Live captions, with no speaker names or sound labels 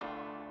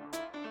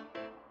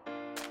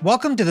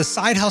Welcome to the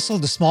Side Hustle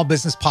to Small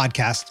Business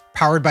podcast,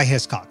 powered by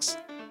Hiscox.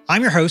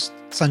 I'm your host,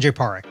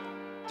 Sanjay.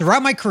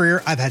 Throughout my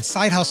career, I've had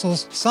side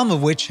hustles, some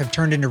of which have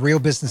turned into real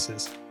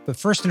businesses. But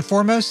first and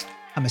foremost,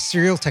 I'm a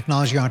serial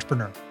technology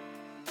entrepreneur.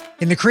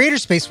 In the creator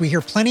space, we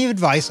hear plenty of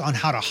advice on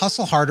how to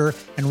hustle harder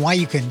and why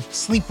you can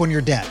sleep when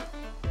you're dead.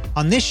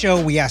 On this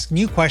show, we ask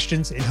new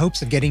questions in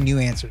hopes of getting new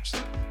answers.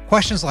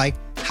 Questions like,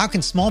 how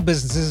can small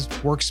businesses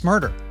work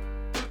smarter?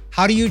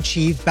 How do you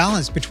achieve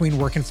balance between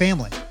work and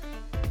family?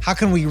 How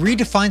can we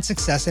redefine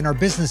success in our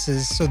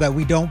businesses so that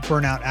we don't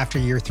burn out after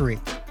year 3?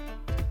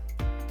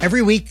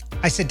 Every week,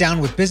 I sit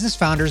down with business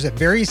founders at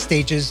various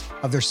stages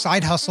of their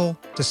side hustle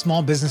to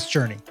small business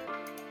journey.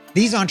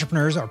 These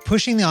entrepreneurs are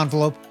pushing the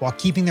envelope while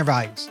keeping their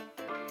values.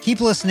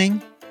 Keep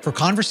listening for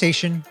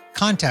conversation,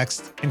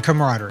 context, and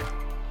camaraderie.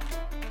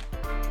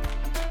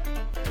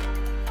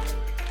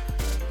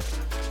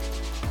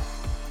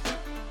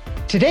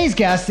 Today's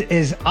guest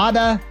is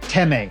Ada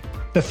Teme,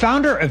 the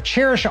founder of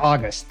Cherish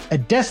August, a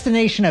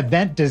destination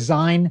event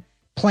design,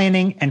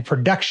 planning, and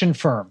production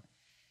firm.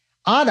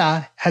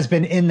 Ada has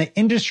been in the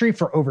industry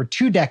for over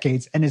 2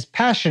 decades and is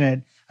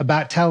passionate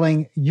about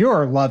telling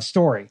your love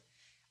story.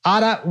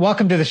 Ada,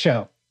 welcome to the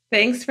show.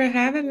 Thanks for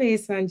having me,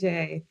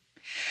 Sanjay.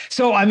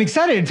 So I'm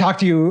excited to talk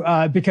to you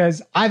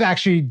because I've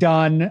actually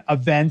done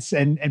events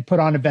and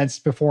put on events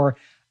before,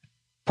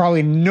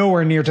 probably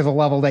nowhere near to the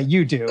level that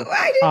you do.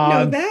 I didn't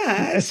know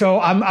that. So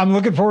I'm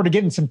looking forward to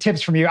getting some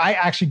tips from you. I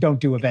actually don't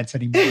do events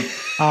anymore,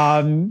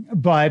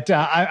 but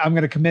I'm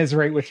going to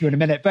commiserate with you in a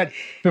minute. But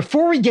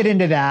before we get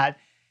into that,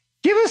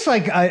 give us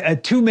like a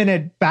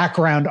 2-minute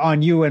background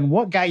on you and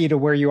what got you to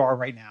where you are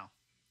right now.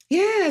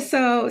 Yeah,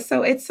 so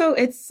it's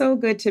so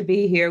good to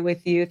be here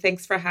with you.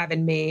 Thanks for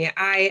having me.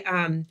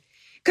 I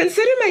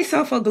consider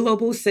myself a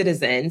global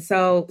citizen.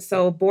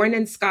 So born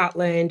in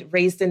Scotland,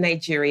 raised in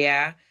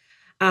Nigeria.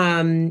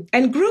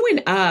 And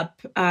growing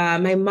up,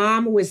 my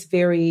mom was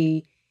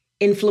very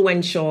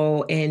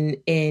influential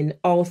in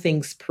all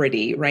things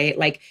pretty, right?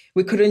 Like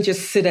we couldn't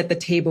just sit at the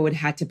table, it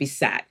had to be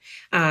set.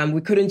 We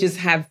couldn't just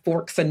have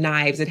forks and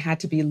knives, it had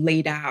to be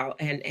laid out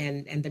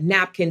and the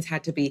napkins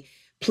had to be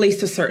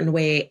placed a certain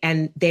way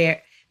and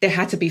there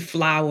had to be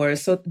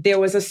flowers. So there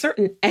was a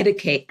certain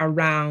etiquette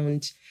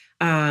around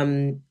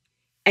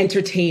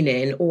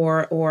entertaining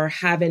or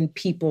having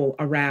people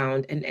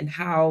around and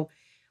how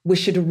we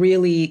should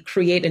really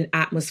create an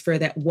atmosphere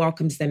that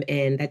welcomes them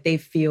in, that they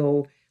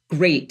feel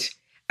great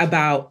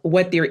about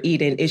what they're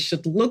eating. It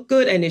should look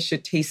good and it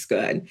should taste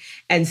good.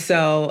 And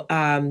so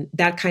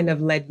that kind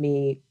of led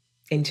me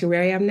into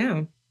where I am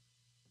now.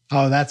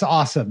 Oh, that's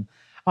awesome.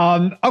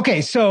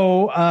 Okay,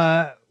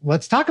 so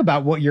let's talk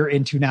about what you're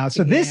into now.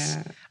 So this,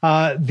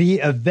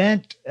 the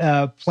event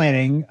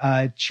planning,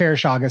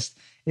 Cherish August,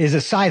 is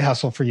a side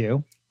hustle for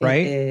you.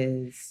 Right? It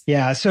is.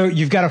 Yeah. So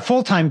you've got a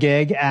full-time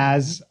gig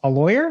as a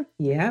lawyer?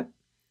 Yep.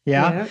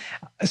 Yeah. Yep.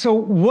 So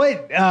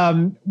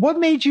what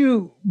made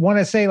you want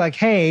to say like,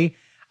 hey,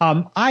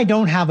 I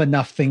don't have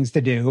enough things to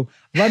do.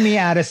 Let me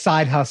add a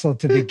side hustle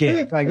to the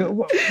gig. Like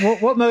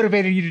what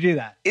motivated you to do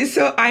that?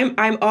 So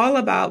I'm all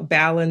about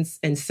balance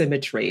and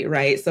symmetry,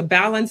 right? So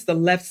balance the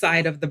left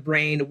side of the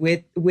brain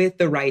with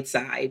the right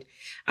side.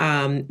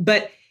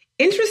 But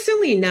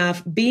interestingly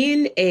enough,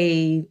 being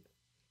a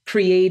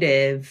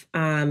creative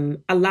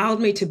allowed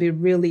me to be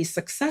really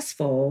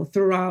successful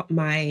throughout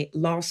my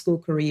law school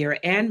career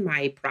and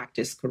my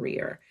practice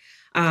career.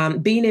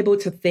 Being able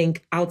to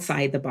think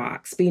outside the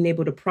box, being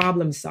able to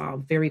problem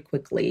solve very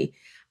quickly,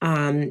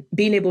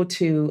 being able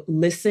to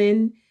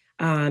listen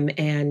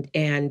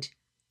and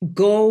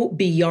go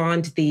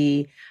beyond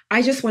the,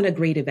 I just want a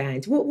great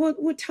event.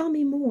 Well, tell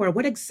me more.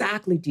 What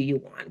exactly do you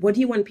want? What do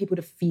you want people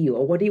to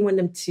feel? What do you want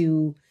them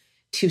to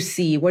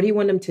see? What do you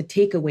want them to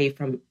take away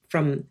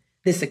from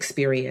this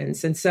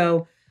experience? And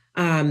so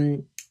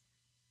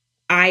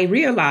I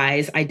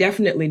realized I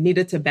definitely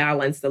needed to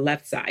balance the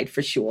left side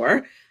for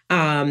sure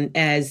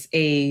as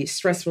a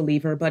stress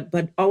reliever.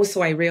 But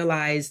also I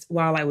realized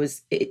while I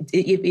was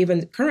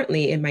even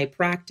currently in my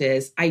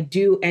practice, I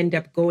do end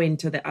up going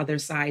to the other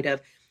side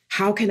of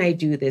how can I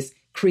do this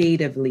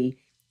creatively,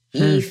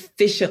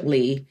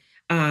 efficiently,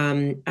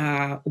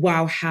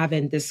 while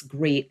having this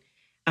great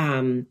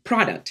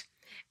product.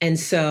 And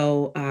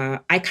so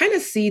I kind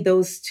of see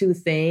those two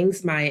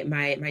things.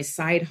 My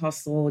side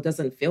hustle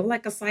doesn't feel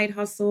like a side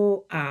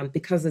hustle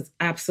because it's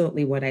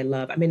absolutely what I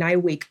love. I mean, I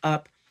wake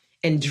up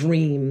and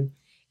dream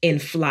in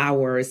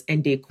flowers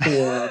and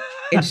decor,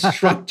 in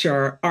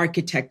structure,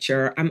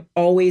 architecture. I'm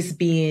always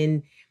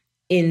being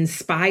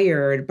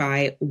inspired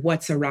by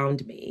what's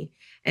around me.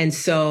 And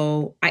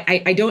so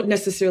I don't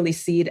necessarily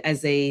see it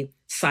as a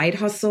side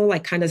hustle. I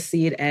kind of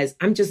see it as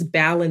I'm just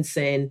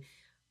balancing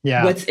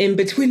what's in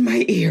between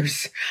my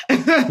ears.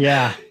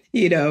 Yeah.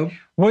 You know,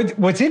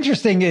 what's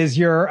interesting is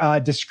your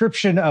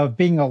description of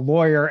being a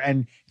lawyer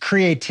and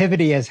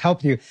creativity has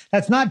helped you.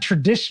 That's not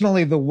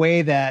traditionally the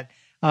way that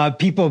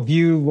people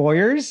view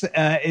lawyers.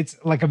 It's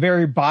like a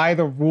very by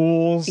the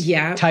rules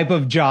type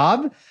of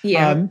job.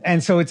 Yeah.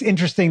 And so it's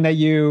interesting that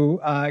you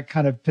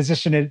kind of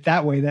position it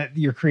that way, that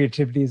your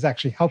creativity has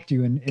actually helped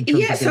you in terms of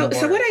being a lawyer.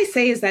 So what I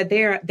say is that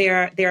there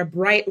are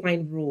bright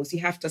line rules. You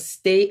have to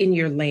stay in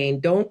your lane.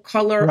 Don't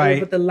color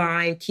over the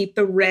line. Keep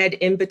the red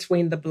in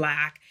between the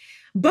black.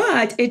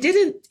 But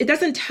it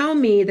doesn't tell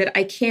me that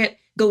I can't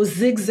go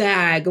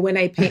zigzag when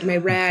I paint my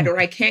red, or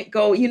I can't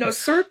go,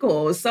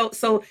 circles.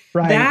 So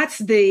that's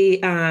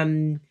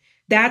the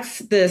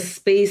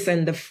space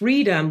and the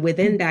freedom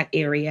within that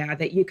area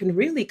that you can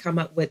really come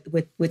up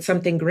with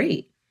something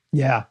great.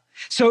 Yeah.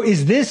 So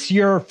is this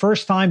your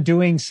first time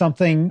doing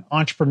something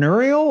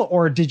entrepreneurial,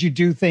 or did you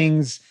do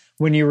things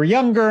when you were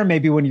younger,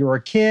 maybe when you were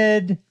a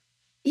kid?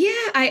 Yeah,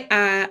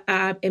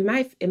 I in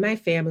my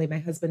family, my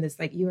husband is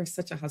like, you are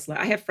such a hustler.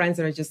 I have friends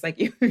that are just like,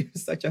 you're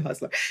such a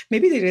hustler.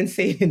 Maybe they didn't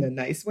say it in a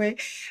nice way,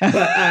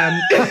 but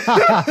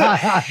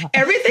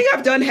everything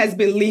I've done has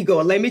been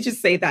legal. Let me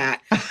just say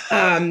that.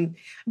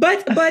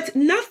 But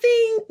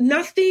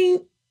nothing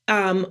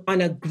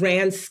on a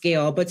grand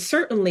scale. But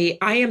certainly,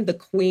 I am the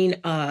queen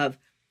of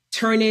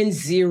turning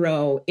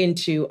zero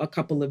into a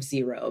couple of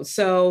zeros.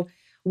 So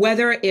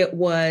whether it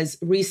was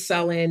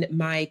reselling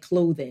my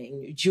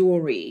clothing,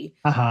 jewelry,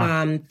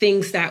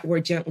 things that were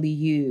gently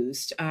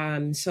used.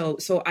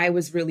 So I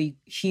was really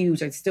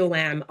huge. I still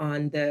am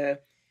on the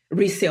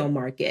resale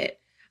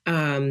market.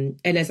 And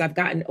as I've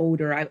gotten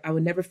older, I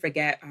will never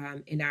forget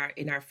in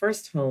our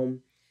first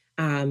home,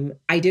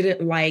 I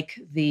didn't like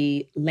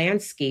the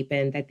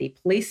landscaping that they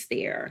placed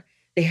there.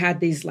 They had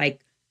these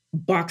like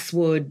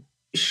boxwood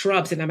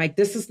shrubs, and I'm like,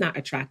 this is not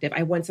attractive.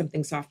 I want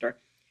something softer.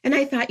 And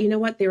I thought, you know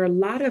what? There are a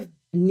lot of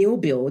new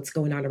builds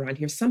going on around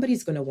here.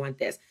 Somebody's going to want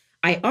this.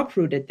 I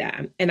uprooted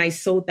them and I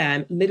sold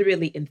them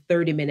literally in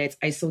 30 minutes.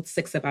 I sold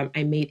 6 of them.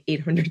 I made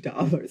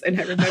 $800. And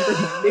I remember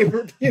my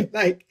neighbor being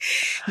like,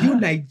 you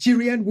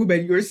Nigerian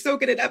woman, you're so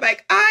good at it. I'm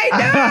like, I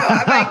know.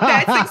 I'm like,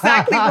 that's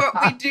exactly what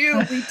we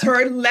do. We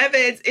turn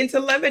lemons into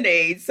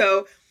lemonade.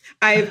 So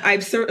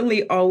I've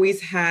certainly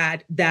always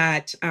had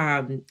that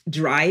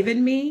drive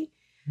in me.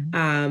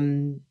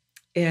 So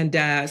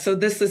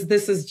this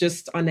is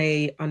just on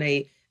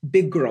a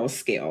big girl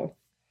scale.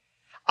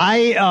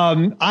 I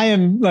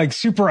am like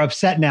super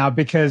upset now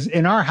because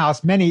in our house,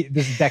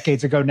 this is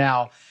decades ago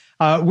now,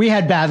 we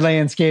had bad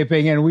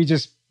landscaping and we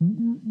just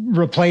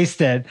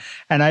replaced it.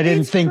 And I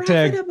didn't think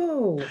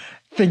to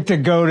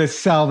go to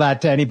sell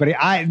that to anybody.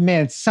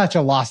 It's such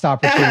a lost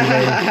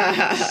opportunity.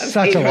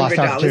 Such a lost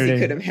opportunity. You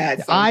could have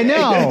had someday. I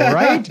know,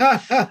 right?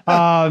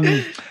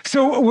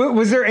 So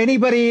was there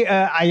anybody,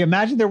 I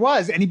imagine there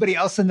was, anybody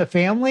else in the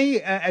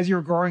family as you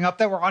were growing up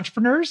that were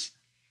entrepreneurs?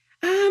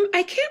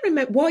 I can't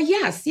remember. Well,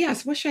 yes.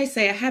 What should I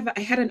say? I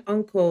had an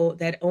uncle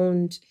that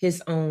owned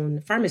his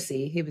own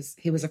pharmacy. He was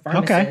a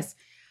pharmacist.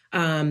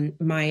 Okay.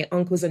 My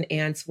uncles and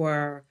aunts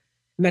were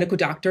medical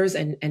doctors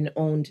and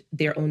owned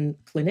their own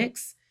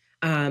clinics.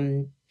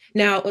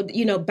 Now,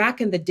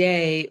 back in the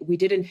day, we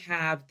didn't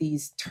have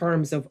these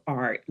terms of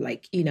art,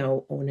 like,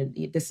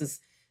 this is,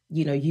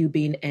 you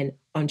being an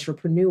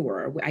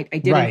entrepreneur. I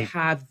didn't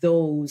have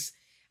those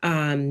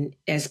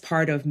as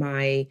part of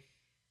my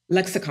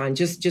lexicon,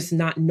 just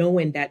not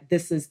knowing that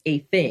this is a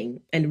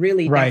thing. And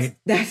really,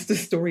 that's the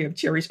story of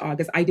Cherish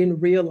August. I didn't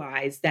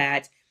realize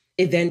that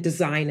event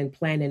design and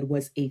planning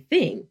was a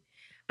thing,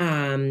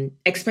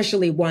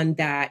 especially one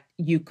that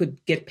you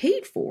could get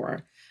paid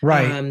for.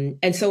 Right.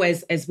 And so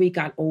as we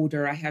got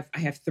older, I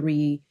have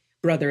 3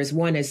 brothers.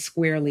 One is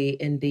squarely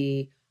in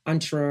the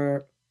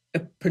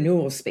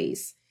entrepreneurial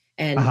space.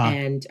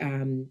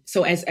 And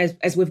so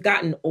as we've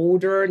gotten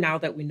older, now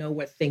that we know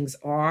what things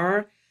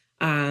are,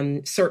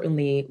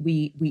 certainly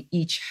we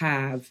each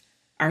have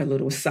our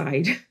little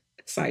side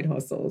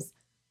hustles.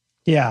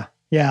 Yeah.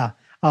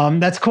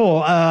 That's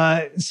cool.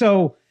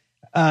 So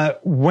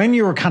when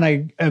you were kind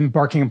of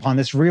embarking upon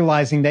this,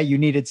 realizing that you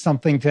needed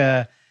something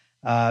to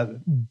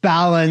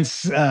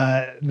balance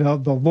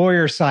the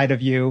lawyer side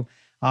of you,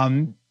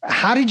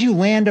 how did you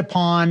land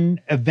upon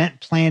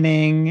event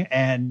planning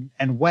and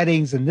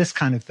weddings and this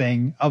kind of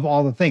thing, of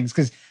all the things?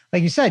 Because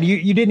like you said,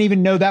 you didn't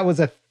even know that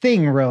was a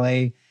thing,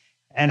 really.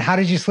 And how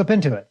did you slip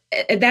into it?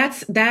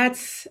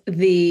 That's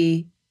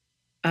the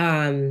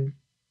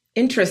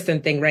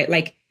interesting thing, right?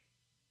 Like,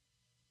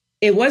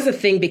 it was a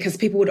thing because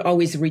people would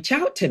always reach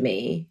out to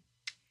me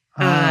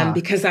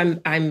because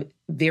I'm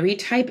very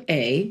type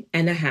A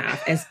and a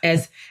half.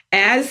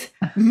 As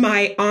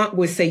my aunt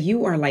would say,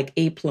 you are like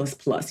A++.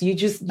 You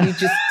just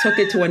took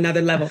it to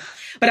another level.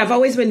 But I've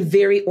always been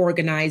very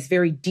organized,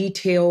 very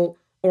detail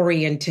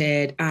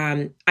oriented.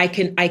 I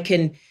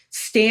can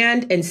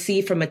stand and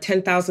see from a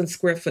 10,000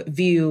 square foot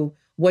view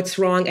what's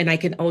wrong. And I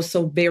can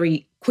also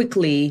very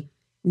quickly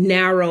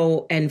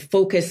narrow and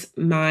focus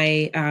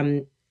my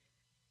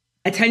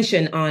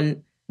attention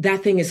on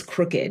that thing is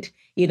crooked.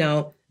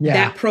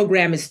 That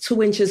program is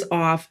 2 inches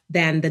off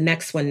than the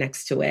next one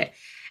next to it.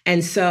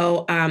 And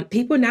so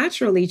people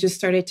naturally just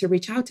started to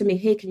reach out to me.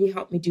 Hey, can you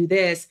help me do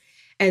this?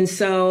 And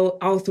so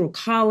all through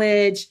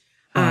college,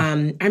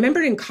 I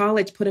remember in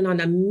college putting on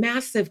a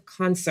massive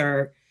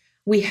concert.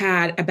 We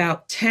had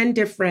about 10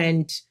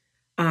 different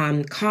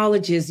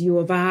colleges, U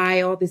of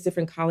I, all these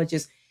different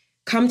colleges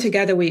come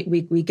together.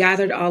 We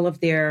gathered all of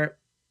their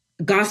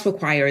gospel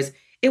choirs.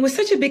 It was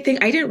such a big thing.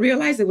 I didn't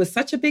realize it was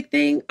such a big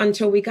thing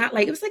until we got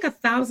it was like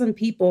 1,000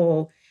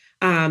 people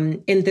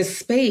in this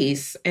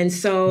space. And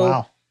so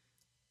Wow.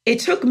 it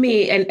took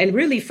me, and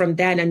really from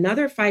then,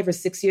 another 5 or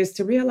 6 years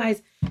to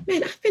realize,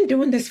 man, I've been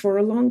doing this for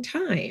a long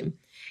time.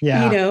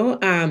 Yeah. You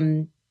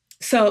know,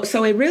 so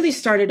it really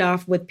started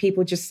off with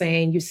people just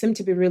saying, you seem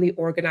to be really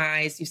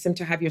organized. You seem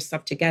to have your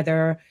stuff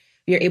together.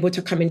 You're able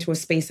to come into a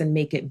space and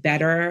make it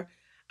better.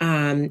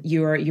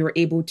 You're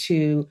able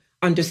to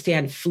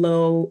understand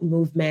flow,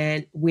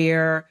 movement,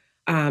 where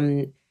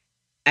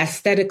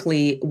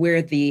aesthetically,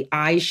 where the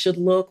eyes should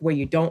look, where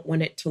you don't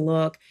want it to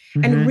look.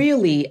 Mm-hmm. And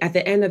really, at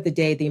the end of the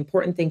day, the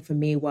important thing for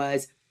me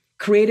was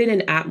creating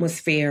an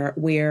atmosphere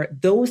where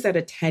those that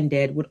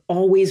attended would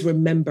always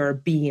remember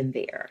being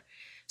there.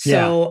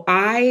 So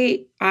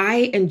I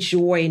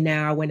enjoy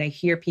now when I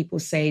hear people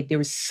say there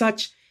was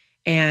such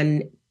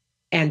an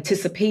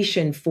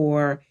anticipation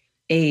for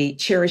a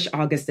Cherish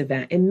August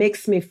event. It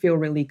makes me feel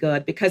really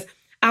good because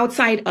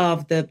outside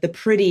of the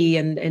pretty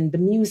and the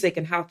music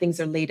and how things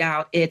are laid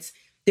out,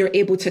 they're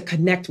able to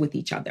connect with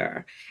each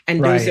other.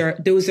 And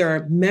those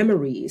are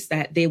memories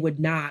that they would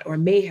not or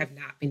may have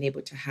not been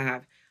able to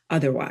have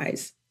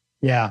otherwise.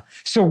 Yeah.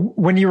 So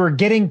when you were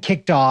getting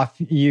kicked off,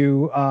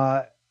 you,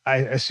 I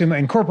assume,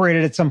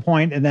 incorporated at some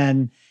point and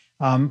then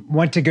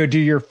went to go do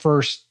your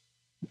first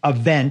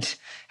event.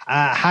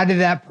 How did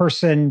that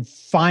person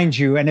find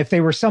you? And if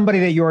they were somebody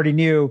that you already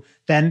knew,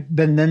 then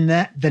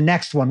the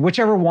next one,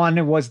 whichever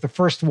one was the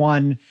first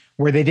one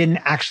where they didn't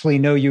actually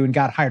know you and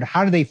got hired,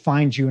 how did they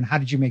find you and how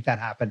did you make that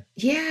happen?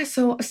 Yeah.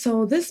 So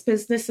this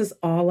business is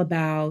all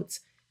about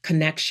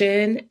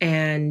connection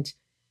and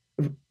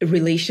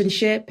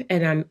relationship.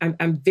 And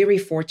I'm very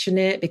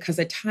fortunate because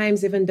at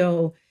times, even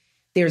though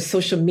there's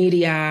social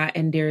media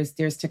and there's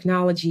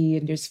technology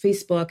and there's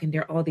Facebook and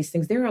there are all these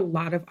things, there are a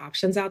lot of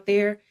options out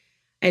there.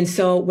 And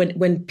so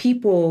when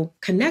people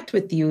connect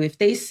with you, if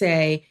they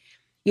say,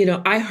 you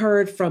know, I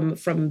heard from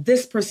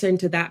this person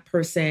to that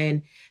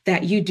person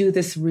that you do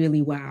this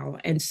really well.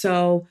 And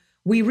so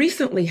we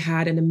recently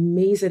had an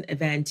amazing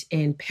event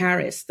in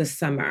Paris this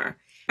summer.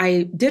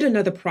 I did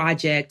another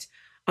project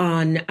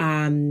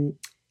on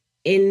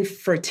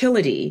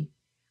infertility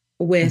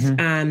with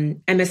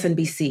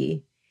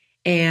MSNBC.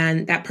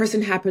 And that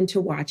person happened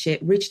to watch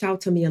it, reached out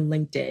to me on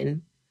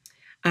LinkedIn,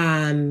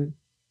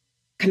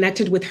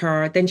 connected with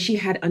her. Then she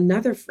had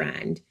another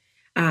friend.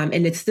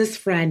 And it's this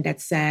friend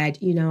that said,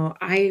 you know,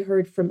 I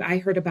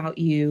heard about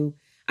you,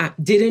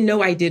 didn't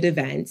know I did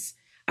events,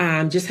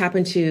 just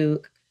happened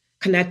to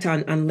connect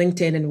on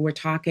LinkedIn and we're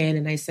talking.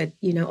 And I said,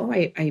 you know,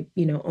 I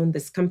own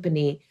this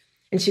company.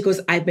 And she goes,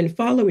 I've been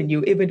following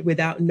you even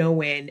without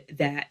knowing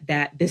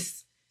that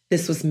this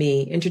was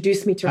me.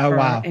 Introduced me to her.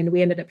 Wow. And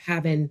we ended up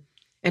having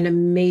an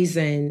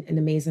amazing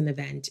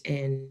event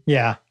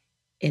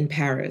in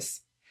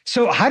Paris.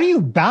 So how do you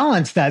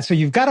balance that? So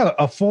you've got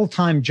a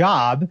full-time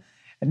job.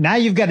 Now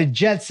you've got a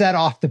jet set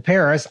off to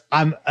Paris.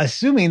 I'm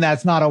assuming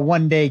that's not a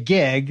one-day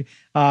gig.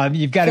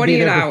 You've got to be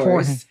there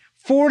beforehand.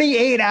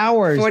 48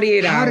 hours.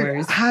 48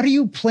 hours. How do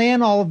you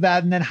plan all of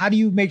that? And then how do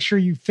you make sure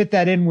you fit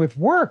that in with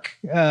work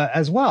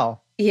as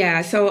well?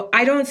 Yeah, so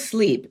I don't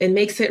sleep. It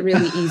makes it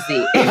really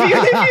easy. If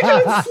you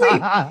don't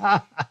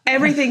sleep,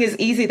 everything is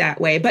easy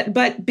that way.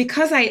 But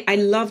because I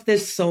love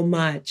this so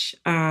much,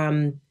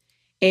 and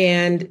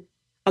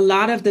a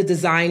lot of the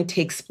design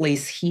takes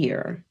place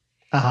here.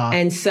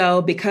 And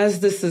so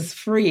because this is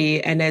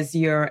free, and as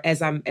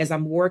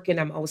I'm working,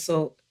 I'm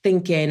also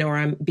thinking, or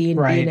I'm being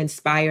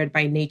inspired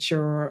by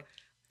nature or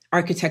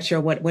architecture,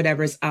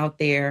 whatever's out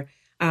there.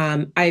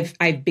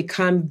 I've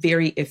become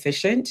very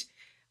efficient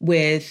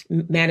with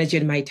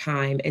managing my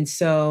time. And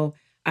so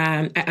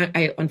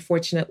I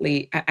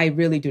unfortunately, I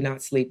really do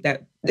not sleep.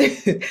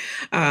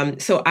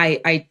 So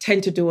I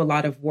tend to do a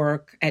lot of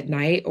work at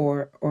night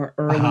or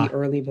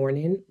early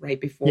morning, right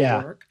before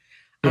work.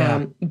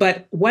 Yeah.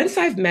 But once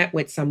I've met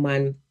with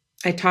someone,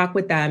 I talk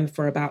with them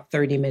for about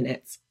 30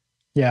 minutes.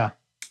 Yeah.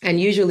 And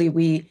usually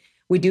we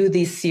do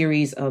these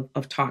series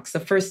of talks. The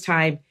first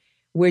time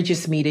we're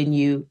just meeting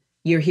you,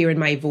 you're hearing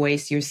my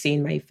voice, you're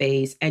seeing my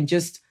face, and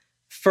just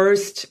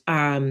first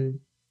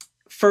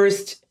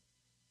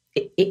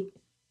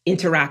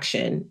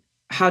interaction.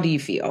 How do you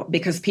feel?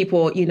 Because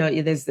people, you know,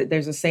 there's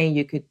a saying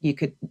you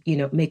could, you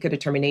know, make a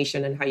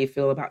determination on how you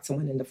feel about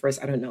someone in the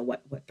first, I don't know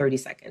what 30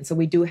 seconds. So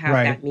we do have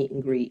that meet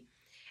and greet.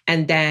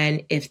 And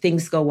then if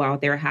things go well,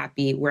 they're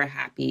happy, we're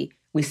happy.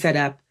 We set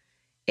up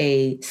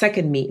a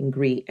second meet and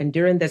greet. And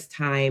during this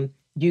time,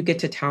 you get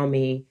to tell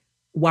me,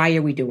 why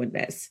are we doing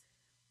this?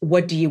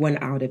 What do you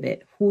want out of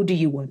it? Who do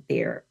you want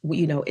there?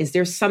 You know, is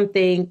there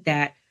something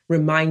that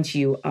reminds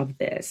you of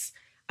this?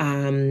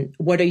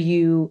 What are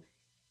you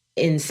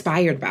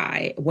inspired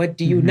by? What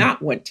do you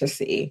not want to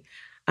see?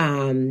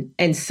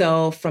 And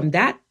so from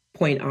that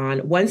point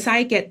on, once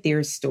I get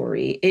their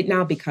story, it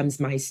now becomes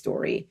my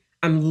story.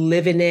 I'm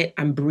living it,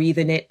 I'm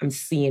breathing it, I'm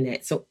seeing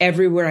it. So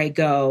everywhere I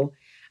go,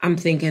 I'm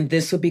thinking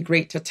this would be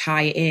great to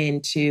tie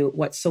into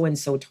what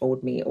so-and-so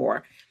told me,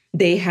 or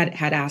they had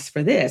asked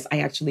for this. I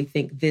actually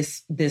think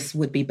this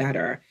would be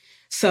better.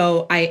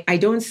 So I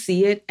don't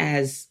see it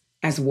as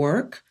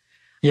work.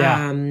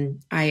 Yeah.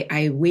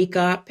 I wake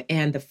up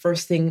and the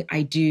first thing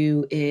I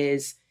do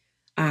is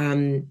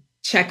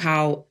check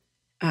out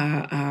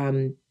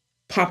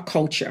pop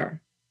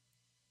culture,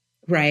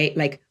 right?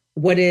 Like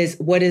what is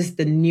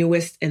the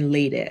newest and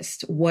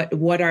latest?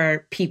 What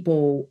are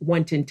people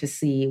wanting to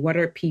see? What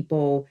are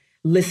people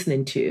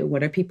listening to?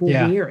 What are people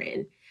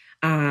wearing?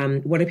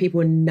 What are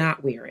people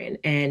not wearing?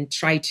 And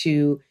try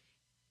to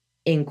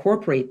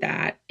incorporate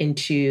that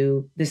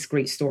into this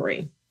great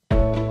story.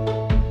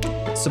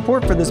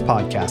 Support for this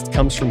podcast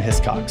comes from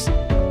Hiscox,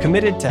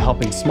 committed to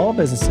helping small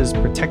businesses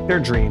protect their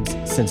dreams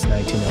since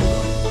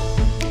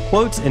 1901.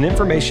 Quotes and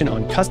information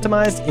on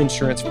customized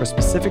insurance for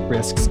specific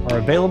risks are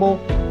available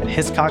at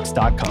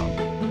hiscox.com.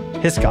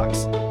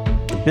 Hiscox,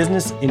 the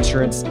business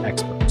insurance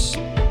experts.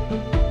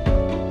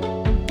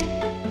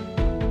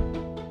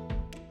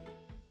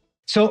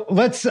 So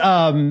let's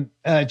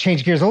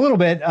change gears a little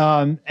bit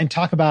and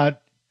talk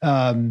about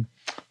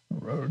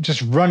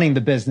just running the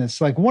business.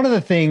 Like one of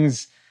the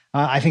things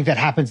I think that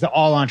happens to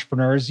all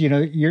entrepreneurs,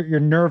 you're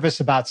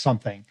nervous about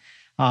something.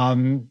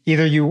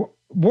 Either you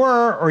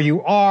were or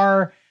you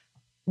are.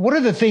 What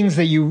are the things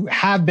that you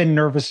have been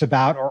nervous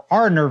about or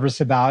are nervous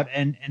about,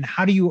 and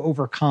how do you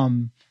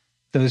overcome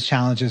those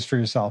challenges for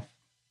yourself?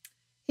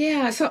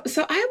 Yeah, so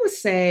I would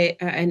say,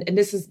 and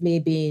this is me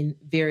being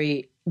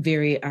very,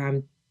 very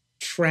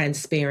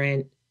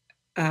transparent,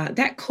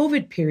 that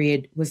COVID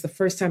period was the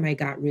first time I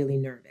got really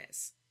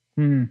nervous.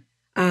 And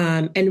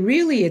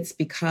really it's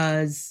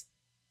because,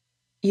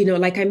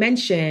 like I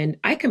mentioned,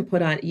 I can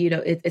put on,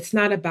 it's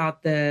not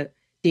about the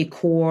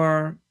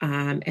decor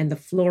and the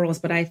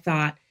florals, but I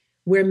thought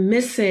we're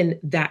missing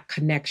that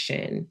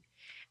connection.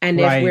 And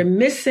if we're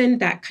missing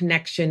that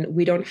connection,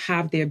 we don't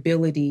have the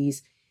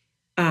abilities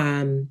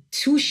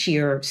to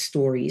share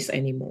stories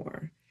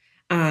anymore.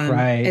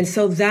 And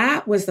so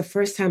that was the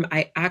first time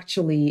I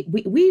actually,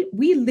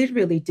 we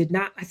literally did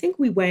not, I think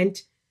we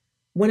went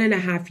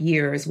 1.5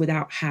 years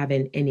without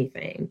having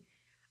anything.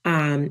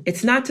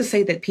 It's not to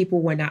say that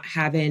people were not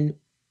having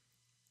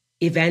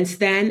events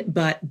then,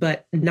 but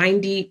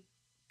 95%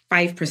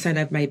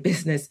 of my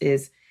business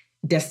is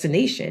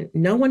destination.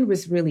 No one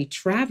was really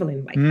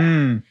traveling like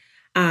that.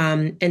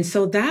 And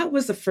so that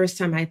was the first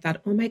time I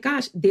thought, oh my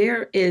gosh,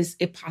 there is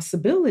a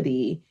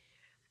possibility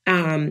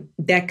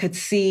that could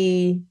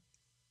see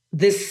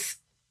this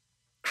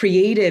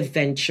creative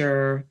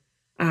venture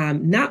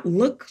not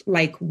look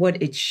like what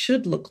it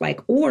should look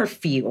like or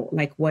feel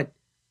like what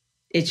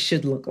it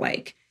should look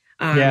like.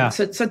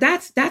 So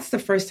that's the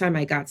first time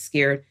I got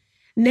scared.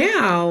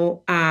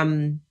 Now,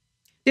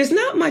 there's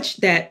not much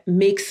that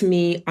makes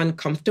me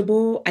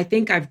uncomfortable. I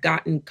think I've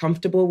gotten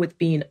comfortable with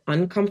being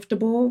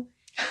uncomfortable.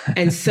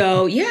 And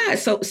so,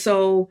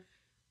 when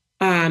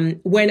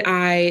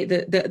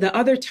the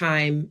other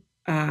time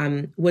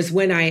was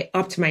when I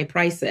upped my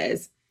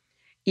prices,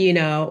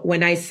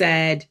 when I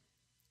said,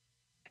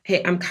 hey,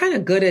 I'm kind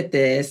of good at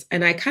this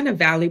and I kind of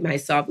value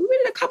myself. We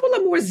needed a couple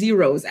of more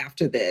zeros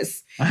after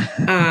this.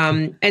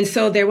 And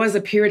so there was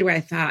a period where I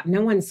thought,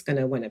 no one's going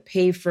to want to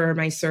pay for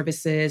my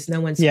services.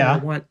 No one's going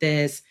to want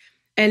this.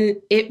 And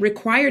it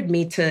required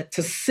me to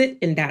sit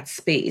in that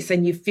space.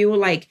 And you feel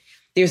like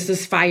there's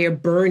this fire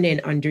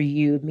burning under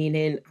you,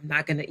 meaning I'm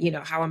not going to,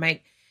 how am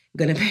I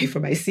going to pay for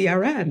my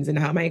CRMs and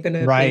how am I going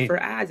to pay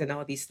for ads and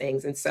all these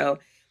things? And so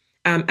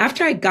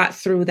after I got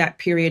through that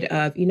period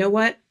of, you know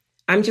what,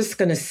 I'm just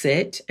going to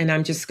sit and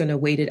I'm just going to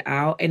wait it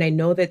out. And I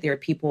know that there are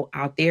people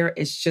out there.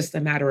 It's just a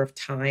matter of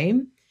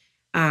time.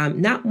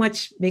 Not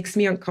much makes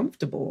me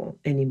uncomfortable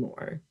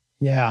anymore.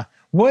 Yeah.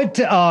 What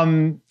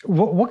kind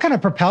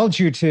of propelled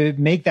you to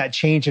make that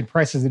change in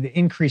prices and to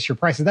increase your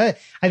prices? I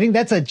think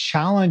that's a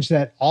challenge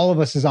that all of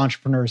us as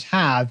entrepreneurs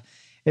have,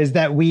 is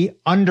that we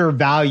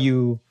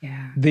undervalue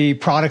the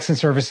products and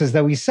services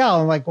that we sell.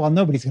 And like, well,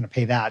 nobody's going to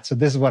pay that. So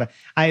this is what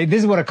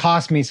it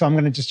cost me. So I'm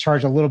going to just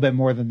charge a little bit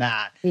more than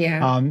that.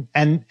 Yeah.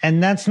 And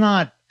that's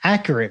not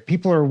accurate.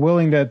 People are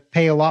willing to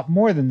pay a lot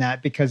more than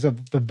that because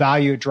of the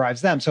value it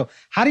drives them. So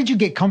how did you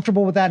get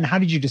comfortable with that? And how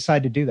did you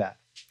decide to do that?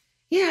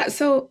 Yeah.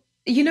 So,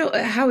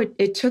 how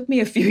it took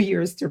me a few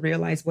years to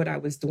realize what I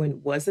was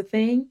doing was a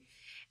thing.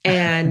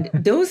 And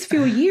those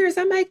few years,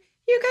 I'm like,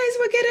 you guys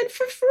were getting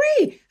for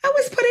free. I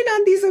was putting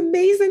on these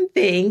amazing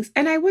things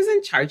and I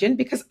wasn't charging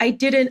because I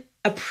didn't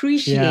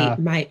appreciate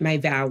my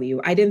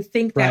value. I didn't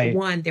think that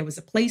there was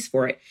a place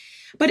for it.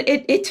 But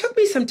it took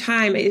me some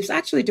time. It was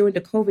actually during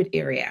the COVID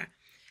era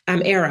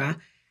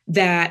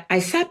that I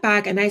sat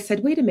back and I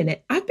said, wait a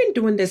minute, I've been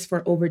doing this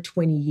for over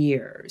 20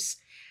 years.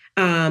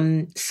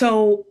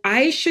 So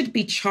I should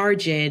be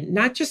charging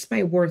not just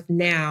my worth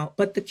now,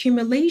 but the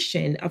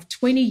accumulation of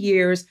 20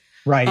 years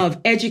of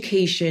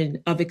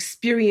education, of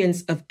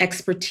experience, of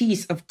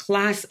expertise, of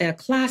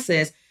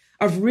classes,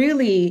 of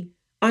really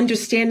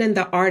understanding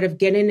the art of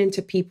getting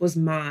into people's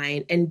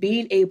mind and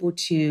being able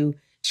to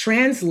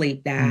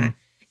translate that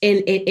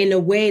in a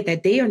way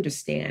that they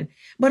understand.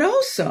 But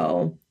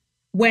also,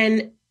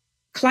 when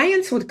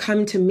clients would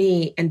come to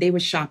me and they were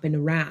shopping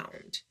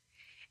around,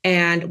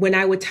 and when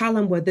I would tell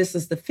them, well, this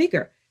is the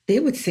figure, they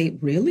would say,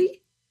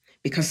 really?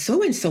 Because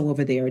so-and-so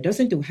over there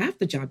doesn't do half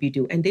the job you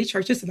do. And they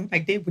charge this. And I'm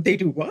like, they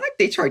do what?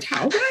 They charge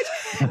how much?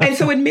 And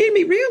so it made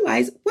me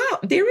realize, well,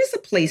 there is a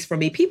place for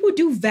me. People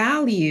do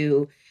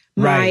value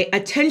my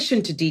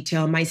attention to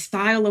detail, my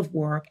style of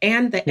work,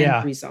 and the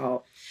end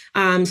result.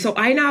 So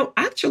I now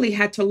actually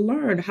had to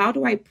learn, how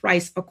do I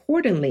price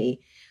accordingly,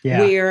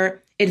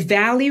 where it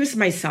values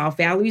myself,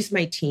 values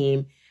my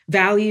team,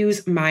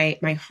 values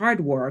my hard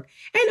work,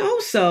 and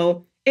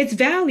also it's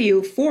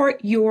value for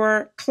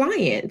your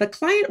client. The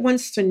client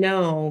wants to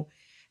know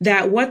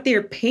that what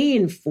they're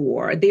paying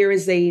for, there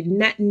is a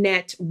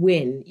net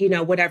win,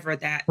 whatever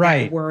that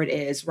word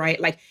is, right?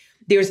 Like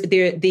there's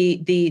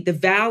the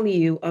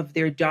value of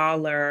their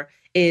dollar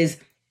is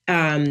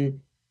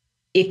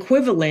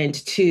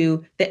equivalent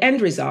to the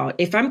end result.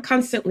 If I'm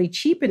constantly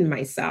cheapening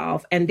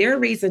myself and they're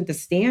raising the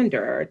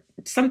standard,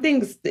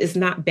 something is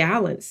not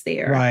balanced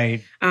there.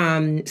 Right.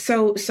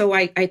 So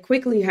I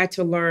quickly had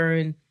to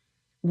learn,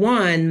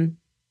 one,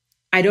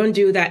 I don't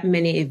do that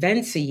many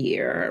events a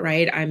year,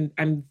 right?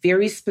 I'm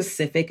very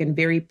specific and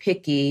very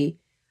picky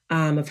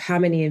of how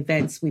many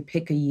events we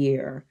pick a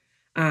year.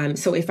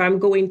 So if I'm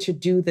going to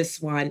do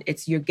this one,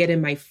 you're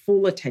getting my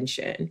full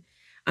attention.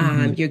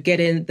 You're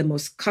getting the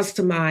most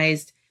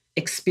customized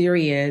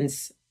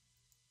experience.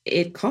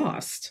 It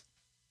costs.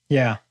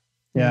 Yeah.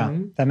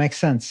 That makes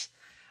sense.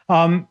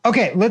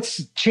 Okay,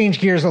 let's change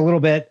gears a little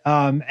bit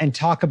and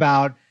talk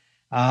about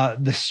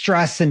the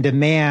stress and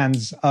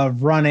demands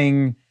of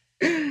running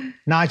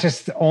not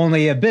just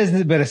only a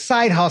business, but a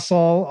side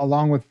hustle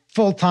along with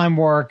full-time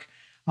work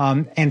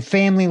and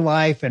family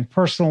life and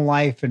personal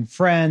life and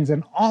friends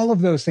and all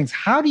of those things.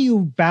 How do you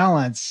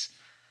balance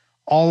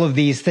all of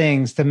these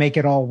things to make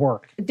it all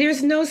work?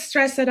 There's no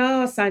stress at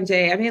all,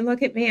 Sanjay. I mean,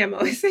 look at me. I'm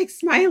always like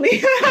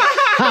smiling.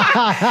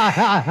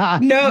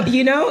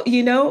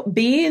 No,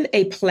 being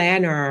a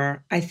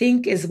planner, I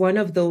think, is one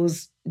of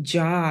those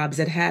jobs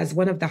that has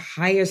one of the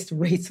highest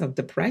rates of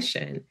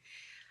depression.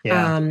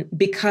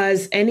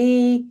 Because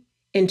any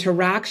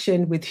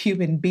interaction with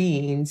human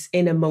beings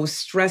in a most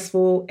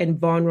stressful and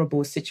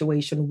vulnerable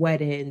situation,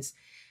 weddings,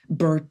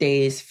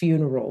 birthdays,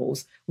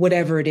 funerals,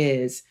 whatever it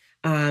is,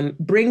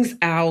 brings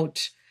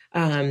out,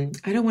 I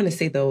don't want to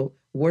say the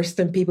worst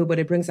in people, but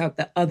it brings out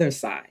the other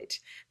side,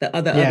 the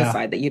other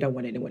side that you don't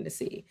want anyone to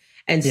see.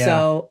 And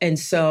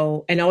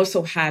and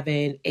also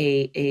having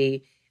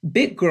a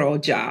big girl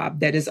job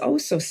that is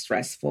also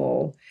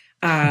stressful.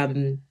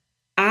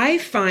 I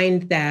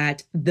find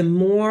that the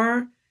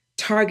more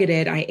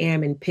targeted I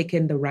am in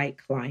picking the right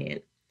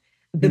client,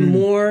 the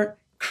more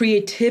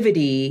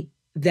creativity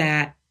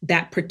that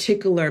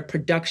particular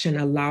production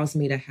allows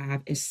me to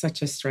have is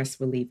such a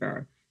stress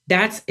reliever.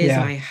 That is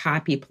my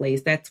happy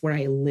place. That's where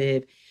I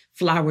live.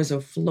 Flowers are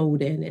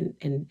floating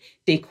and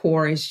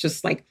decor is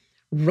just like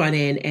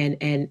running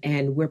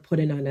and we're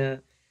putting on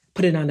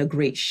a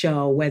great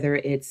show, whether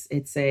it's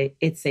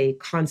a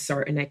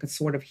concert and I could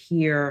sort of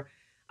hear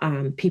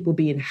people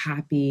being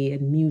happy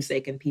and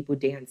music and people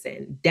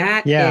dancing.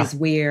 That is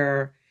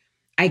where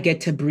I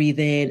get to breathe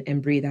in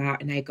and breathe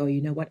out. And I go,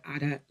 you know what,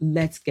 Ada,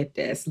 let's get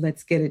this.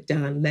 Let's get it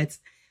done.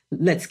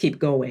 Let's keep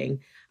going.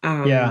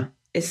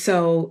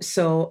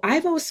 So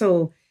I've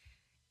also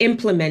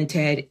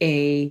implemented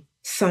a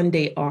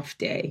Sunday off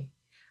day.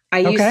 I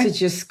used to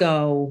just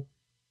go,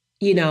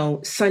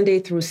 Sunday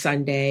through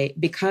Sunday,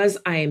 because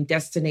I am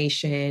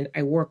destination.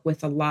 I work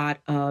with a lot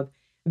of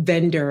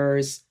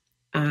vendors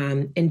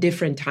in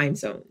different time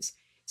zones.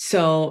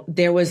 So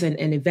there was an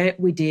event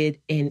we did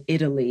in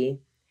Italy,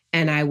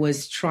 and I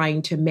was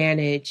trying to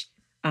manage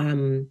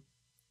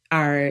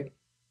our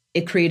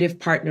creative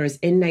partners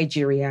in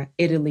Nigeria,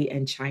 Italy,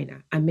 and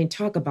China. I mean,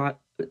 talk about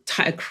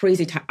a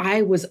crazy time.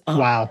 I was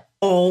up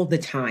all the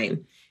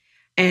time,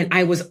 and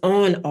I was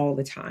on all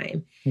the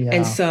time. Yeah.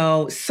 And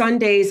so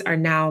Sundays are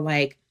now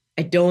like,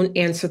 I don't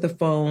answer the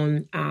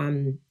phone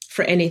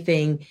for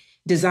anything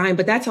design,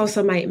 but that's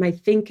also my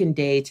thinking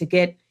day, to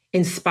get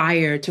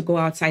inspired, to go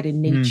outside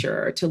in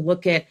nature, to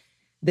look at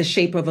the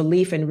shape of a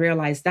leaf and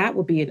realize that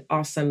would be an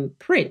awesome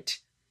print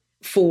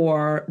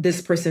for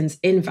this person's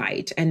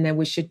invite. And then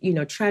we should,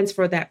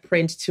 transfer that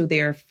print to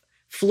their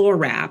floor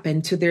wrap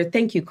and to their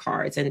thank you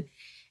cards and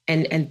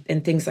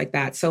things like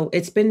that. So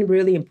it's been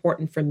really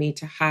important for me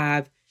to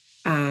have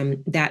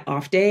that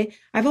off day.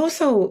 I've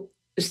also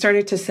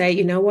started to say,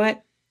 you know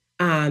what?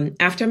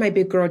 After my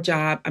big girl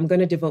job, I'm going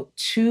to devote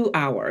 2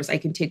 hours. I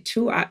can take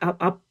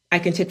I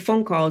can take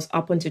phone calls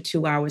up until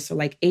 2 hours. So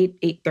like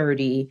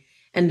 8:30,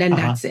 and then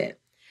that's it.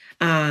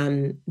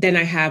 Then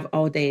I have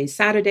all day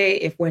Saturday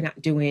if we're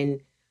not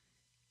doing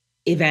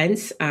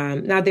events.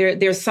 Now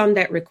there's some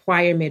that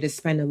require me to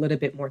spend a little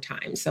bit more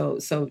time. So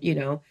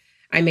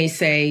I may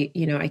say,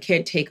 I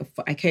can't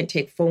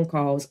take phone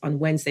calls on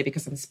Wednesday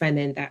because I'm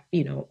spending that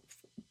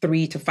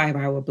 3 to 5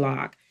 hour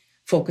block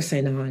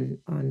focusing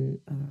on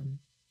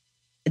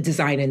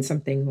designing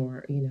something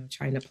or,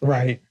 trying to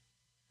play.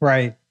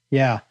 Right.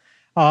 Yeah.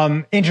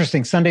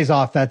 Interesting. Sunday's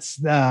off. That's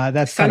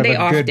Sunday kind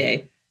of off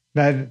day.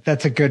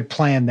 That's a good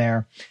plan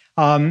there.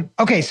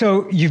 Okay.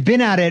 So you've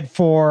been at it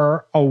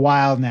for a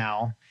while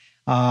now.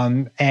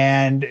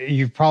 And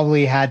you've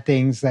probably had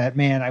things that,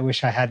 man, I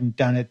wish I hadn't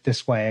done it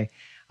this way.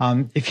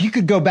 If you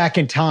could go back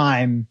in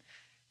time,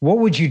 what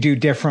would you do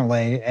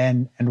differently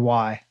and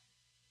why?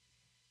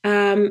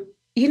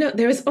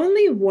 There's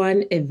only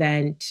one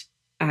event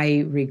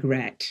I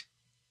regret.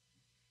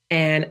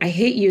 And I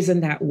hate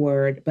using that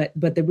word,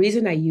 but the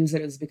reason I use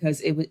it is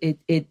because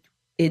it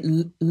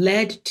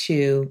led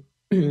to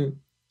a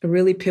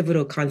really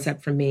pivotal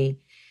concept for me,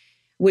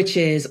 which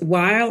is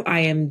while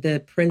I am the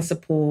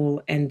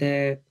principal and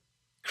the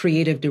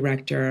creative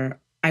director,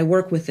 I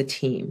work with a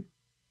team.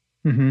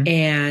 Mm-hmm.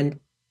 And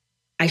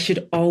I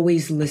should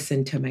always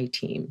listen to my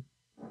team.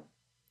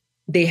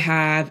 They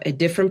have a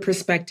different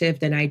perspective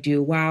than I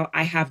do. While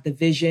I have the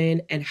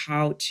vision and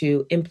how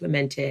to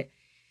implement it,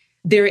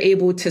 they're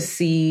able to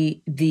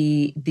see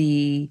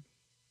the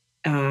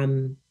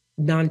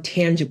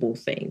non-tangible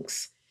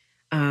things.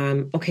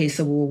 Okay,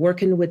 so we're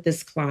working with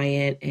this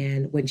client,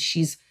 and when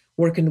she's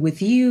working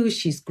with you,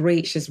 she's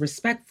great, she's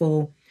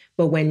respectful.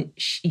 But when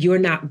you're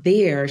not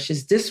there,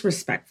 she's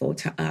disrespectful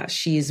to us.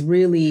 She's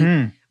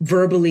really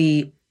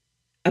verbally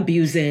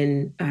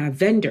abusing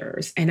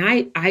vendors. And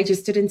I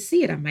just didn't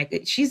see it. I'm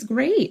like, she's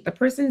great. The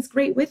person's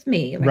great with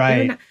me. Like,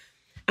 right.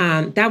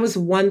 That was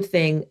one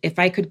thing. If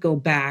I could go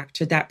back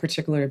to that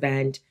particular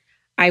event,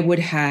 I would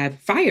have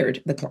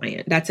fired the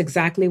client. That's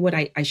exactly what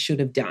I should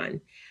have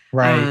done.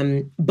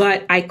 Right.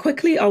 But I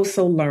quickly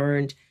also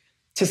learned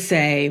to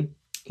say,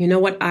 you know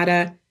what,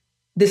 Ada,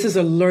 this is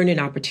a learning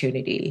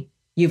opportunity.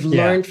 You've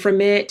learned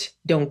from it.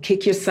 Don't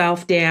kick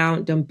yourself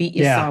down. Don't beat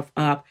yourself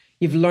up.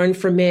 You've learned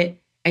from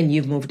it and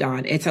you've moved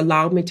on. It's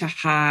allowed me to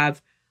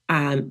have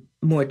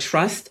more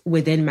trust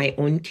within my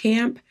own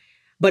camp.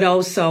 But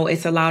also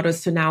it's allowed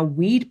us to now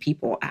weed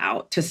people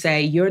out to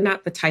say, you're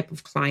not the type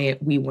of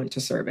client we want to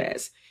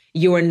service.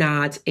 You're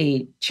not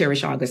a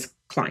Cherish August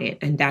client.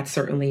 And that's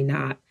certainly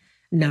not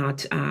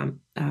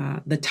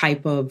the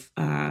type of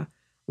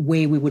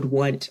way we would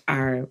want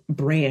our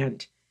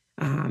brand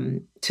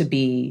to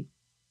be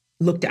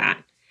looked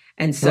at.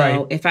 And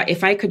so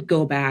if I could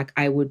go back,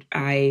 I would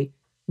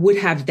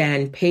have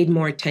then paid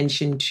more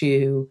attention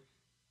to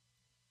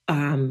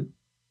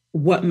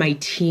what my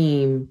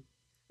team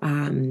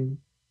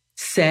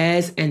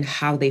says and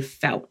how they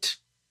felt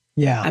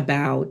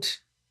about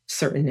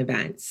certain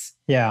events.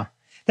 Yeah.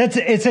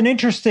 It's an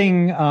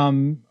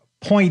interesting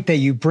point that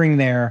you bring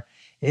there,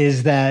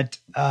 is that,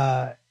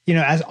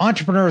 as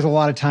entrepreneurs, a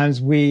lot of times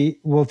we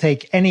will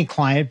take any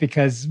client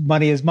because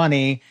money is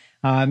money.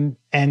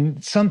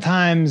 And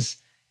sometimes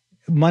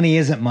money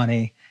isn't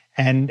money.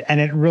 And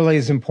it really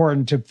is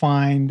important to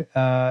find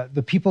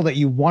the people that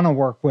you want to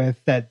work with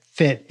that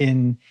fit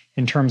in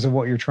terms of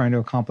what you're trying to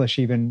accomplish,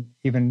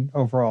 even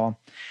overall.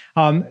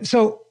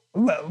 So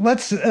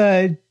let's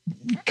kind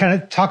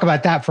of talk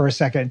about that for a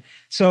second.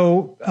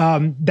 So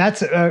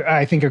that's,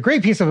 I think, a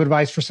great piece of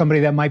advice for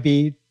somebody that might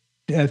be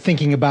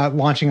thinking about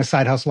launching a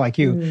side hustle like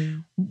you.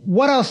 Mm.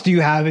 What else do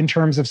you have in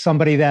terms of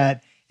somebody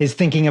that is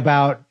thinking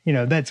about,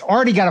 that's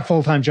already got a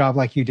full-time job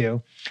like you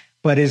do,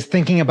 but is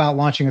thinking about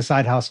launching a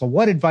side hustle?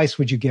 What advice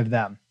would you give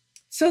them?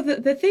 So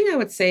the thing I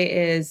would say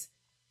is,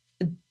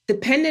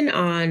 depending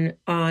on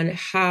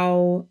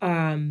how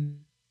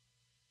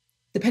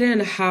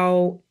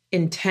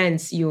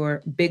intense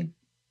your big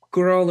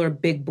girl or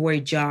big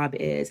boy job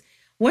is,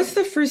 what's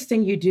the first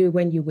thing you do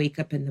when you wake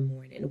up in the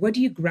morning? What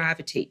do you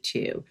gravitate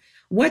to?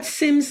 What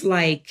seems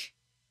like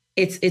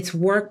it's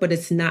work, but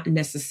it's not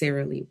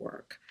necessarily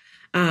work?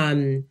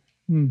 And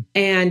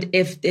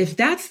if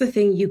that's the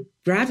thing you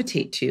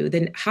gravitate to,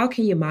 then how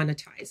can you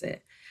monetize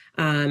it?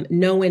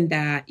 Knowing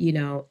that,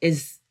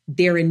 is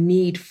there a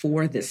need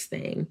for this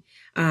thing?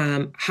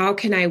 How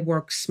can I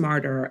work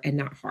smarter and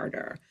not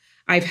harder?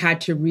 I've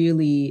had to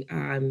really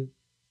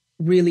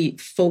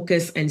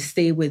focus and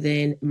stay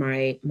within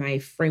my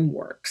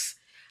frameworks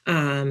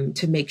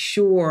to make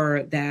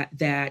sure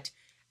that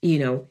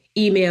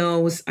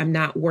emails, I'm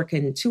not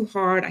working too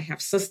hard. I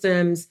have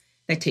systems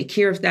that take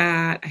care of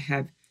that. I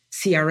have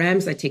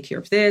CRMs that take care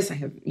of this. I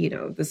have,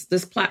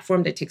 this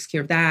platform that takes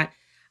care of that.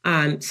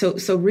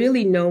 So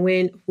really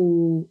knowing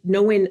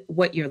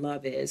what your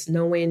love is,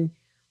 knowing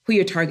who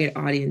your target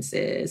audience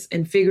is,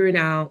 and figuring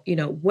out,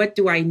 what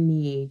do I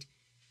need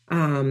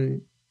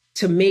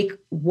to make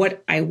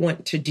what I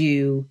want to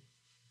do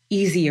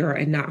easier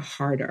and not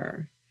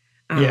harder.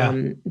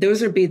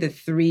 Those would be the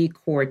 3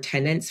 core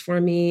tenets for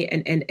me.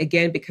 And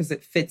again, because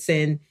it fits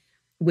in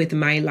with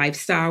my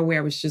lifestyle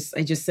where I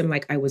just seemed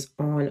like I was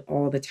on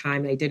all the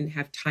time. I didn't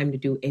have time to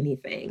do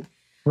anything.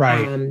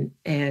 Right.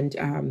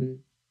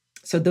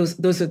 So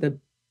those are the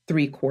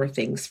 3 core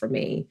things for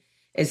me.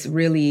 It's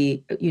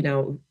really,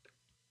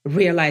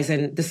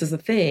 realizing this is a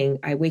thing.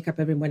 I wake up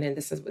every morning and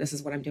this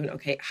is what I'm doing.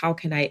 Okay, how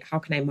can I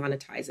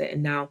monetize it?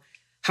 And now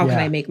How can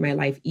I make my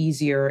life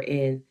easier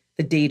in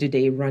the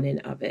day-to-day running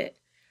of it?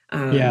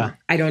 I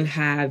don't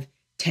have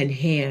 10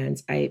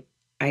 hands. I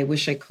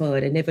wish I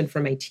could. And even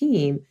for my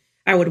team,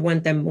 I would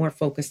want them more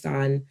focused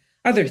on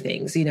other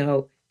things,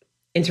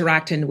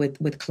 interacting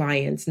with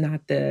clients,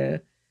 not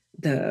the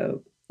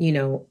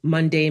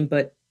mundane,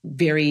 but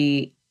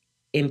very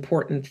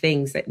important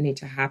things that need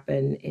to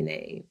happen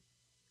in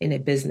a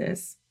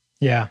business.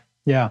 Yeah.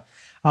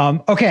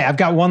 Okay. I've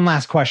got one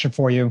last question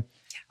for you.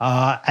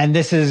 And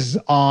this is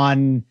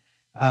on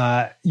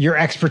your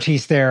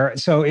expertise there.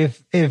 So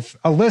if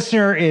a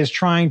listener is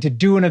trying to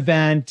do an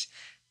event,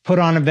 put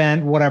on an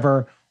event,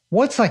 whatever,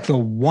 what's like the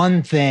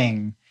one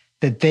thing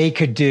that they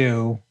could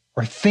do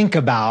or think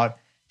about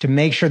to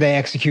make sure they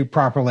execute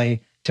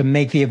properly to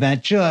make the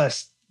event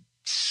just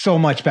so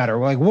much better?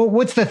 Like,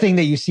 what's the thing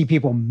that you see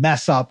people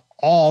mess up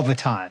all the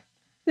time?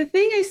 The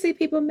thing I see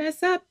people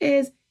mess up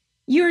is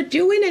you're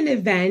doing an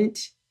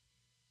event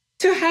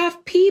to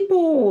have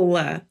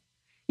people.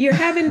 You're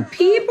having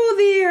people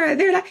there.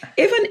 They're not,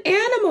 even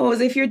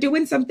animals, if you're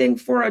doing something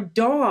for a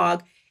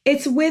dog,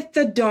 it's with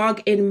the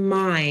dog in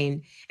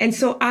mind. And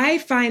so I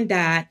find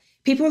that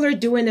people are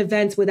doing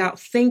events without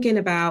thinking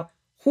about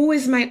who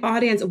is my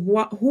audience?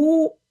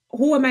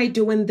 Who am I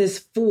doing this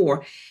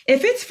for?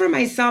 If it's for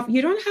myself,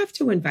 you don't have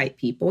to invite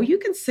people. You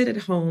can sit at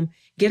home,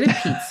 get a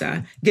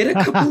pizza, get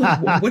a couple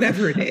of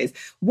whatever it is.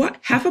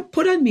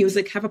 Put on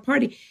music, have a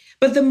party.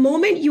 But the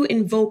moment you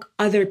invoke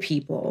other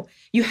people,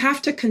 you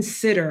have to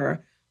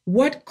consider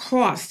what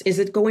cost is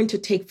it going to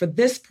take for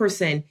this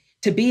person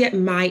to be at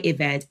my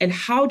event? And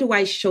how do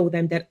I show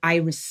them that I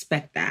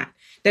respect that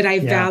I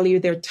value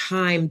their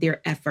time,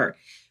 their effort?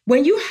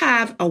 When you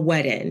have a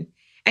wedding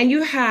and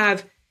you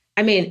have,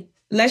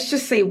 let's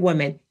just say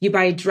women, you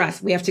buy a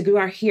dress, we have to do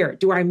our hair,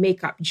 do our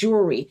makeup,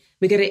 jewelry,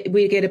 we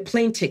get a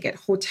plane ticket,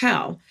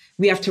 hotel,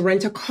 we have to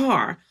rent a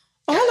car.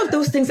 All of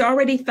those things are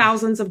already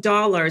thousands of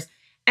dollars.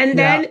 And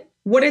then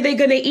what are they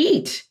going to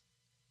eat?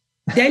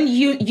 Then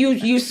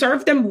you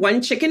serve them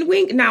one chicken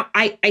wing. Now,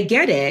 I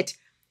get it.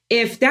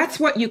 If that's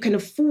what you can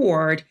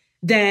afford,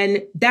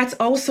 then that's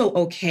also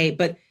okay.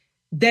 But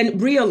then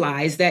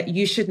realize that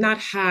you should not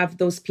have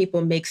those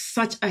people make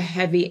such a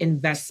heavy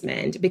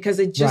investment, because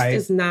it just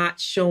is not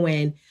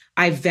showing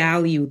I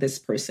value this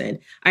person.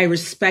 I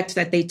respect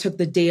that they took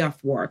the day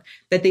off work,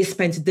 that they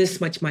spent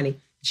this much money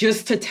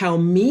just to tell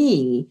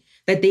me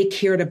that they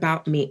cared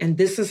about me. And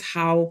this is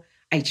how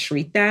I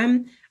treat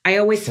them. I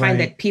always find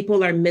that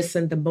people are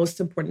missing the most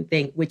important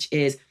thing, which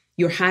is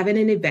you're having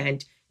an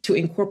event to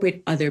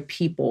incorporate other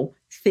people.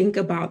 Think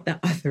about the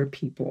other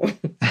people.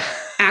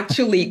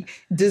 Actually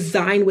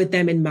design with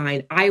them in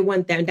mind. I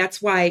want them.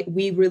 That's why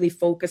we really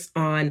focus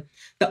on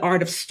the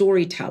art of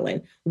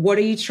storytelling. What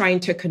are you trying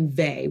to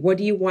convey? What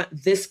do you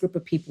want this group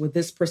of people,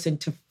 this person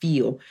to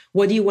feel?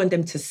 What do you want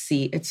them to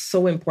see? It's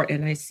so important.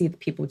 And I see that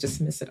people just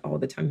miss it all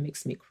the time. It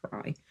makes me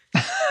cry.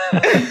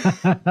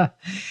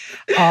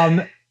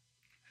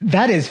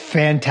 That is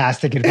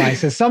fantastic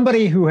advice. As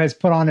somebody who has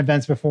put on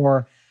events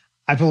before,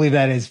 I believe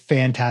that is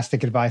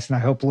fantastic advice. And I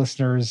hope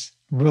listeners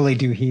really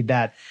do heed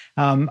that.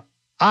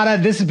 Ada,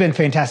 this has been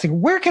fantastic.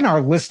 Where can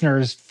our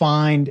listeners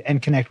find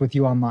and connect with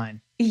you online?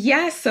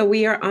 Yes, so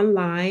we are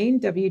online,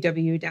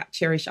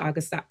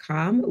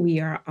 www.cherishaugust.com. We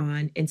are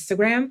on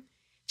Instagram,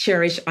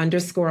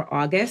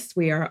 Cherish_August.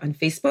 We are on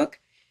Facebook,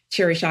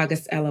 Cherish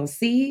August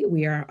LLC.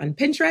 We are on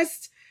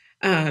Pinterest,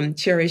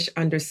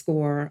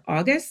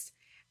 Cherish_August.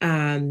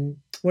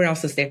 Where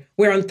else is there?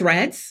 We're on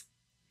Threads.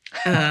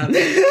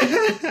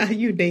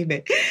 You name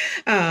it.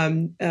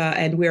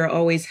 And we're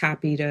always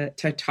happy to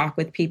talk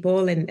with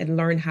people and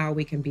learn how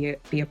we can be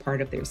a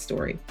part of their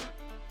story.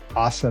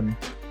 Awesome.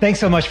 Thanks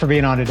so much for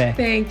being on today.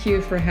 Thank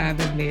you for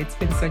having me. It's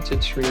been such a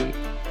treat.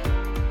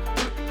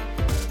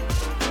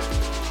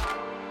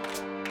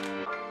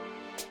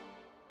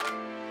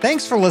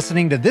 Thanks for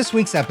listening to this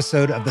week's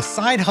episode of the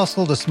Side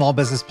Hustle to Small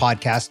Business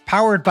podcast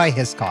powered by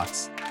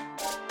Hiscox.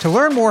 To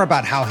learn more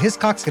about how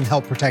Hiscox can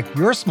help protect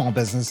your small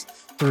business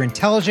through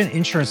intelligent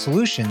insurance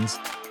solutions,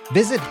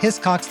 visit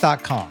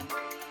hiscox.com.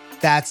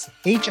 That's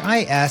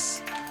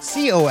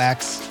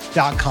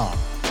HISCOX.com.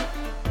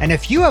 And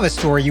if you have a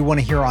story you want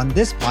to hear on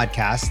this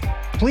podcast,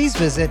 please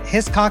visit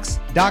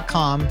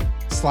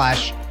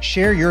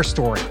hiscox.com/share your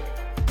story.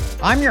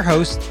 I'm your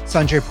host,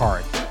 Sanjay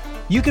Parikh.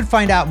 You can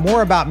find out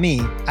more about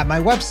me at my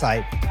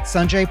website,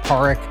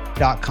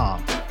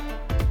 sanjayparikh.com.